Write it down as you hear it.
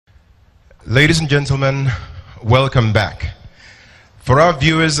Ladies and gentlemen, welcome back. For our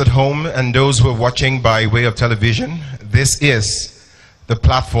viewers at home and those who are watching by way of television, this is the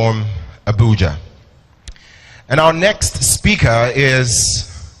platform Abuja. And our next speaker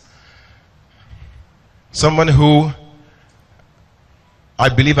is someone who I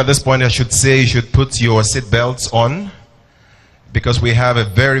believe at this point I should say you should put your seatbelts on, because we have a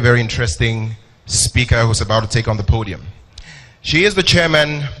very, very interesting speaker who's about to take on the podium. She is the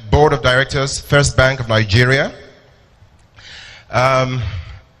chairman, board of directors, First Bank of Nigeria, and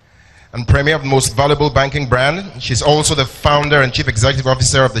premier of the most valuable banking brand. She's also the founder and chief executive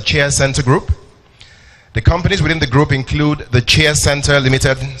officer of the Chair Center Group. The companies within the group include the Chair Center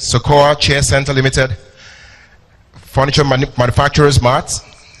Limited, Sokoa Chair Center Limited, Furniture Manufacturers Mart,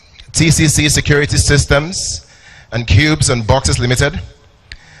 TCC Security Systems, and Cubes and Boxes Limited.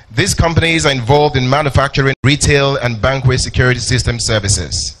 These companies are involved in manufacturing, retail, and banquet security system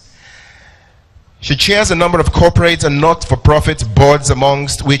services. She chairs a number of corporate and not-for-profit boards,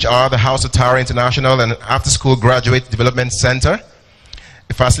 amongst which are the House of Tara International and After School Graduate Development Center,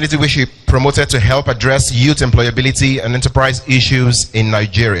 a facility which she promoted to help address youth employability and enterprise issues in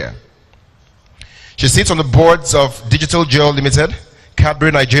Nigeria. She sits on the boards of Digital Geo Limited,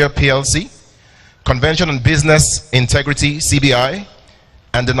 Cadbury Nigeria PLC, Convention on Business Integrity, CBI,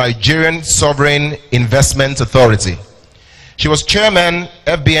 and the Nigerian Sovereign Investment Authority. She was chairman,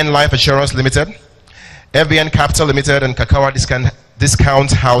 FBN Life Assurance Limited, FBN Capital Limited, and Kakawa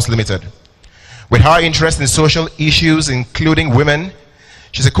Discount House Limited. With high interest in social issues, including women,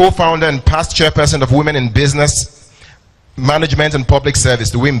 she's a co-founder and past chairperson of Women in Business, Management and Public Service,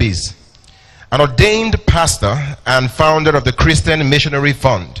 the WIMBIS, an ordained pastor and founder of the Christian Missionary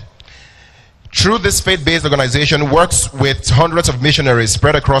Fund. Through this faith-based organization, works with hundreds of missionaries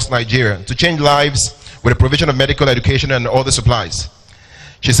spread across Nigeria to change lives with the provision of medical education and other supplies.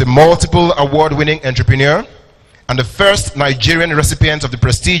 She's a multiple award-winning entrepreneur and the first Nigerian recipient of the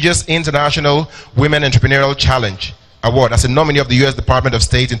prestigious International Women Entrepreneurial Challenge Award as a nominee of the U.S. Department of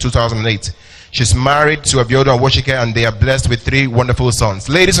State in 2008. She's married to Ibukun Awosika, and they are blessed with 3 wonderful sons.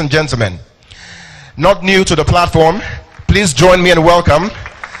 Ladies and gentlemen, not new to the platform, please join me and welcome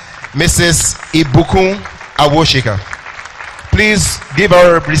Mrs. Ibukun Awosika. Please give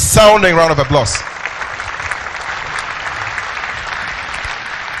her a resounding round of applause.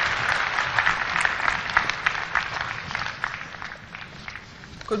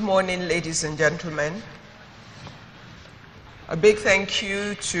 Good morning, ladies and gentlemen. A big thank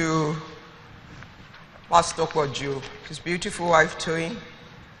you to Pastor Kwaju, his beautiful wife Toyin,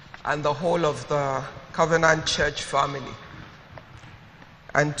 and the whole of the Covenant Church family,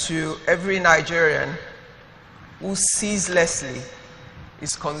 and to every Nigerian who ceaselessly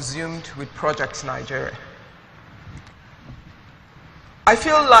is consumed with Project Nigeria. I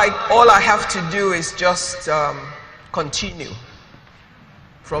feel like all I have to do is just continue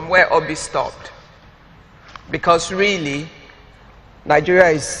from where Obi stopped, because really Nigeria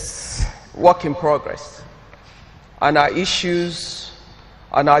is work in progress, and our issues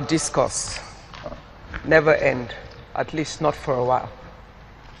and our discourse never end, at least not for a while.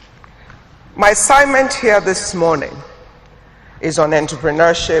 My assignment here this morning is on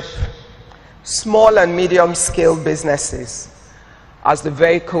entrepreneurship, small and medium scale businesses as the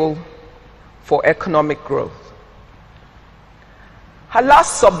vehicle for economic growth. Her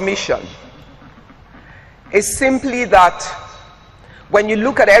last submission is simply that when you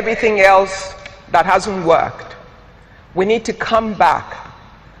look at everything else that hasn't worked, we need to come back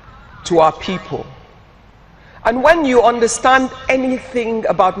to our people. And when you understand anything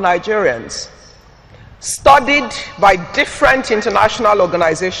about Nigerians, studied by different international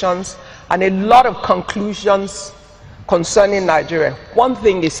organizations and a lot of conclusions concerning Nigeria, one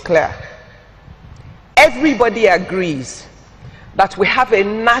thing is clear. Everybody agrees that we have a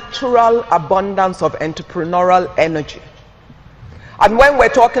natural abundance of entrepreneurial energy. And when we're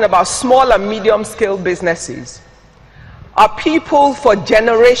talking about small and medium scale businesses, our people for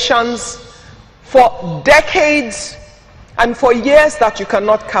generations, for decades, and for years that you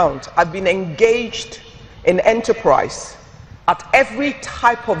cannot count, have been engaged in enterprise at every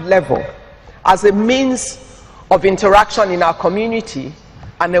type of level as a means of interaction in our community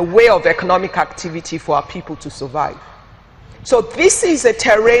and a way of economic activity for our people to survive. So this is a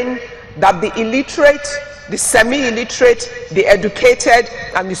terrain that the illiterate, the semi-illiterate, the educated,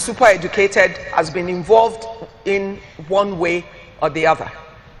 and the super-educated has been involved in one way or the other.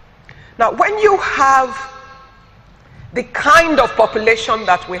 Now, when you have the kind of population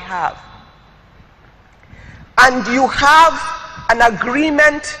that we have, and you have an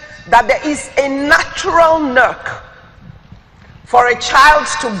agreement that there is a natural nerve for a child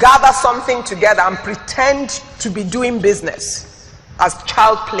to gather something together and pretend to be doing business as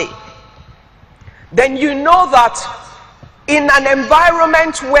child play, then you know that in an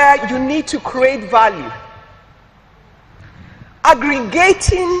environment where you need to create value,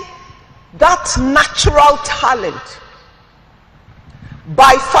 aggregating that natural talent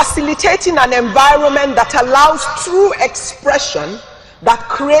by facilitating an environment that allows true expression that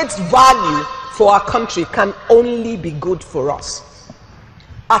creates value for our country can only be good for us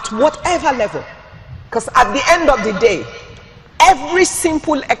at whatever level. Because at the end of the day, every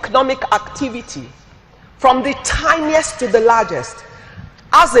simple economic activity, from the tiniest to the largest,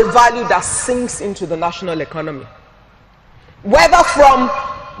 has a value that sinks into the national economy. Whether from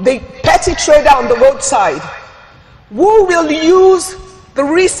the petty trader on the roadside, who will use the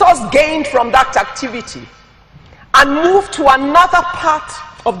resource gained from that activity and move to another part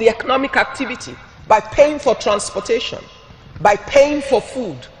of the economic activity by paying for transportation, by paying for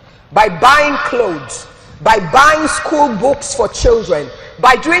food, by buying clothes, by buying school books for children,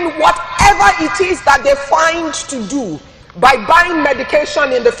 by doing whatever it is that they find to do, by buying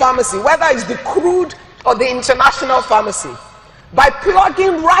medication in the pharmacy, whether it's the crude or the international pharmacy, by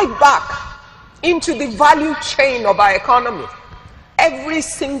plugging right back into the value chain of our economy. Every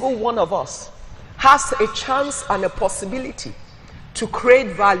single one of us has a chance and a possibility to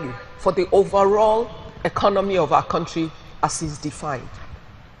create value for the overall economy of our country as is defined.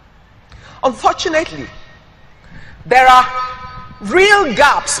 Unfortunately, there are real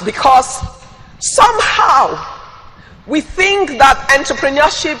gaps because somehow we think that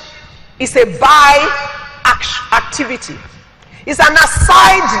entrepreneurship is a activity. It's an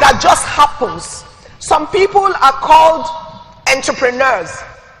aside that just happens. Some people are called entrepreneurs.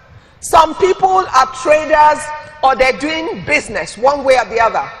 Some people are traders, or they're doing business one way or the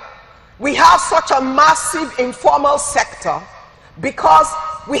other. We have such a massive informal sector because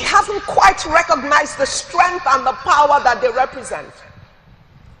we haven't quite recognized the strength and the power that they represent.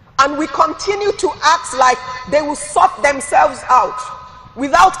 And we continue to act like they will sort themselves out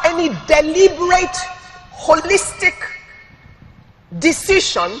without any deliberate, holistic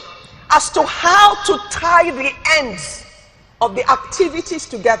decision as to how to tie the ends of the activities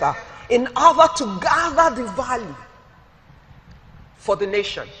together in order to gather the value for the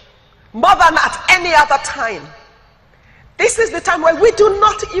nation. More than at any other time, this is the time where we do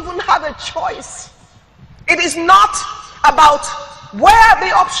not even have a choice. It is not about where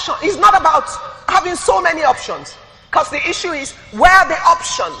the option, it's not about having so many options, because the issue is where are the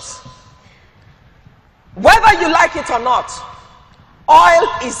options. Whether you like it or not, oil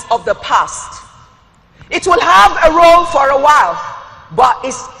is of the past. It will have a role for a while, but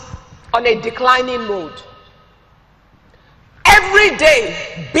it's on a declining mode. Every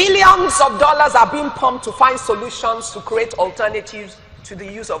day, billions of dollars are being pumped to find solutions to create alternatives to the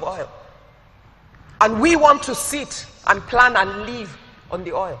use of oil. And we want to sit and plan and live on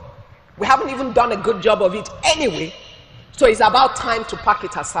the oil. We haven't even done a good job of it anyway, so it's about time to pack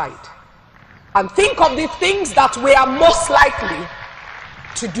it aside and think of the things that we are most likely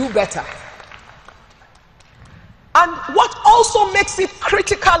to do better. And what also makes it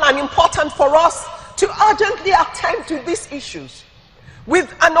critical and important for us to urgently attend to these issues with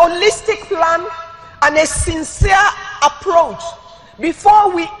an holistic plan and a sincere approach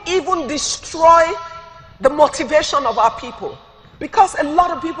before we even destroy the motivation of our people. Because a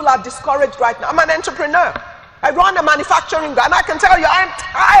lot of people are discouraged right now. I'm an entrepreneur. I run a manufacturing and I can tell you I am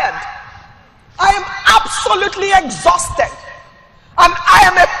tired. I am absolutely exhausted. And I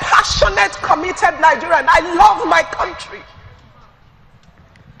am a passionate, committed Nigerian. I love my country.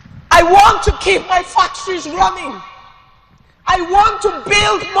 I want to keep my factories running. I want to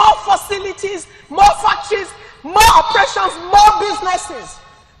build more facilities, more factories, more operations, more businesses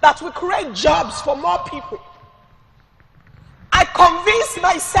that will create jobs for more people. I convince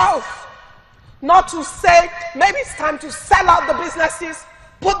myself not to say, maybe it's time to sell out the businesses,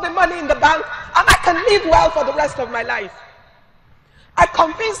 put the money in the bank, and I can live well for the rest of my life. I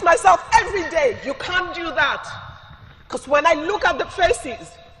convince myself every day, you can't do that. Because when I look at the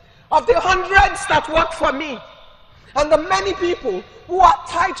faces of the hundreds that work for me and the many people who are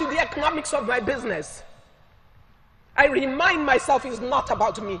tied to the economics of my business, I remind myself it's not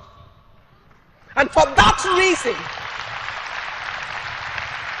about me. And for that reason,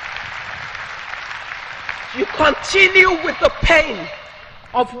 you continue with the pain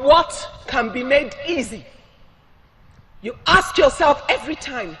of what can be made easy. You ask yourself every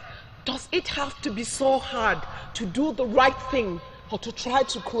time, does it have to be so hard to do the right thing or to try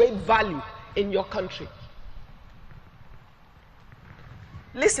to create value in your country?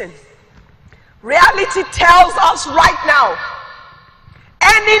 Listen, reality tells us right now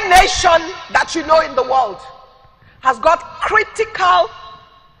Any nation that you know in the world has got critical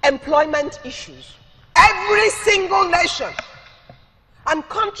employment issues. Every single nation. And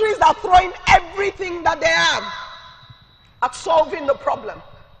countries are throwing everything that they have at solving the problem.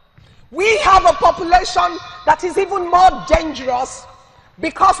 We have a population that is even more dangerous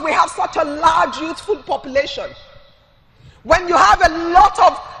because we have such a large youthful population. When you have a lot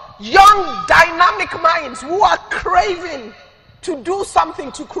of young dynamic minds who are craving to do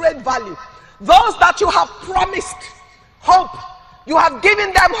something to create value, those that you have promised hope, you have given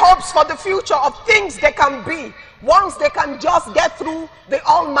them hopes for the future of things they can be once they can just get through the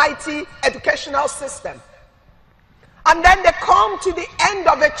almighty educational system. And then they come to the end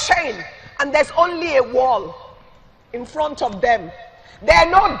of a chain and there's only a wall in front of them. There are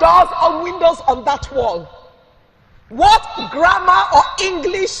no doors or windows on that wall. What grammar or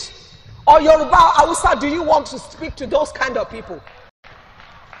English or Yoruba or Hausa do you want to speak to those kind of people?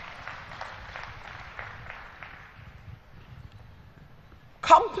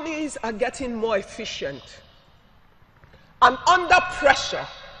 Companies are getting more efficient. And under pressure,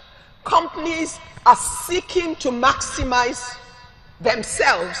 companies are seeking to maximize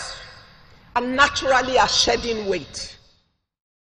themselves and naturally are shedding weight.